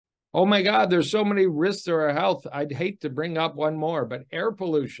Oh my God, there's so many risks to our health. I'd hate to bring up one more, but air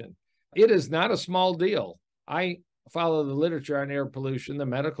pollution, it is not a small deal. I follow the literature on air pollution, the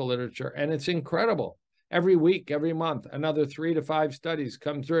medical literature, and it's incredible. Every week, every month, another 3 to 5 studies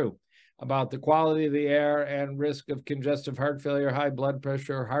come through about the quality of the air and risk of congestive heart failure, high blood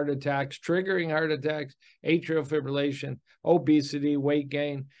pressure, heart attacks, triggering heart attacks, atrial fibrillation, obesity, weight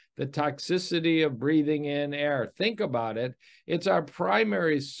gain, the toxicity of breathing in air. Think about it. It's our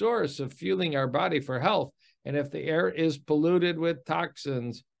primary source of fueling our body for health. And if the air is polluted with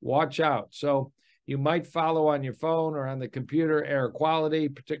toxins, watch out. So you might follow on your phone or on the computer air quality,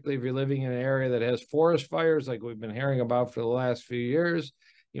 particularly if you're living in an area that has forest fires like we've been hearing about for the last few years.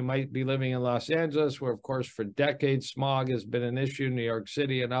 You might be living in Los Angeles, where, of course, for decades, smog has been an issue, New York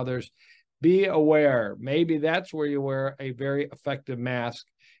City and others. Be aware. Maybe that's where you wear a very effective mask,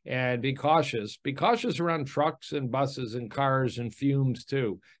 and be cautious. Be cautious around trucks and buses and cars and fumes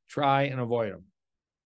too. Try and avoid them.